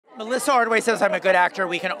Melissa Ordway says I'm a good actor.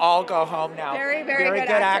 We can all go home now. Very good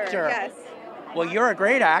actor. Yes. Well, you're a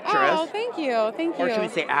great actress. Oh, thank you. Thank you. Or should we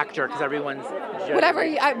say actor, because everyone's... Whatever,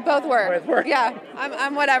 both work. Both work. Yeah,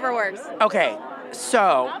 I'm whatever works. Okay,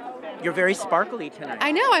 so you're very sparkly tonight.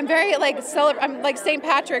 I know, I'm very I'm like St.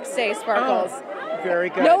 Patrick's Day sparkles. Oh, very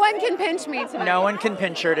good. No one can pinch me tonight. No one can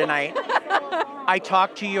pinch her tonight. I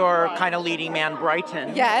talked to your kind of leading man,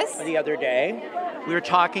 Brighton, yes, the other day. We were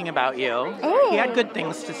talking about you. Oh. He had good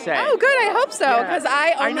things to say. Oh, good, I hope so, because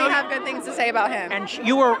Yeah. I only have good things to say about him. And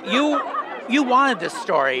you wanted this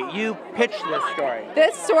story. You pitched this story.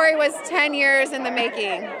 This story was 10 years in the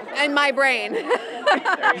making, in my brain. In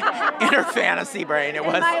her fantasy brain, it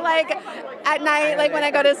was. In my, at night, when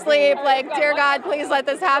I go to sleep, dear God, please let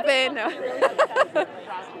this happen.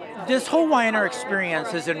 This whole Y&R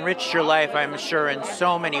experience has enriched your life, I'm sure, in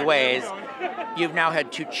so many ways. You've now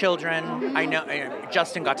had 2 children. Mm-hmm. I know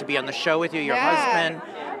Justin got to be on the show with you, your husband.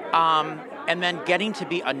 And then getting to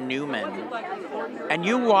be a Newman. And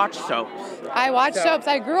you watch soaps. I watch soaps.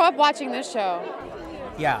 I grew up watching this show.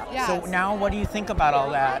 Yeah. Yes. So now what do you think about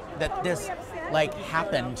all that this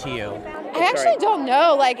happened to you? I actually don't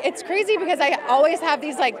know. It's crazy because I always have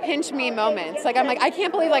these pinch me moments. I'm I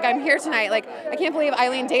can't believe I'm here tonight. I can't believe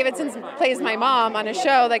Eileen Davidson plays my mom on a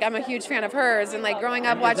show. I'm a huge fan of hers. And growing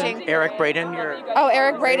up watching Eric Braeden,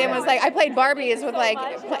 Eric Braeden was I played Barbies with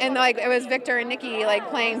and it was Victor and Nikki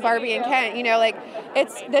playing Barbie and Kent.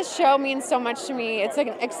 This show means so much to me. It's an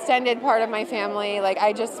extended part of my family.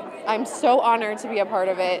 I'm so honored to be a part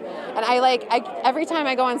of it. And every time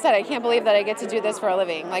I go on set, I can't believe that I get to do this for a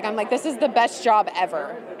living. This is the best job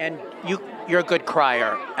ever. And you're a good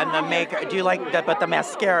crier. And the makeup, do you like that? But the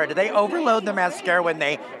mascara, do they overload the mascara when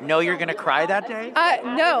they know you're going to cry that day?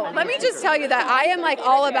 No. Let me just tell you that I am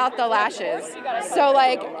all about the lashes. So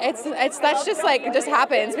that's just it just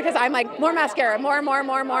happens because I'm more mascara,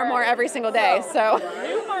 more every single day. So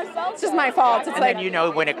it's just my fault. It's and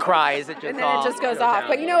then when it cries, it just goes off.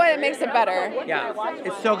 But you know what? It makes it better. Yeah.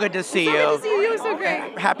 It's so good to see you. Good to see you. So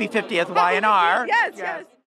great. Happy 50th Y&R. Yes.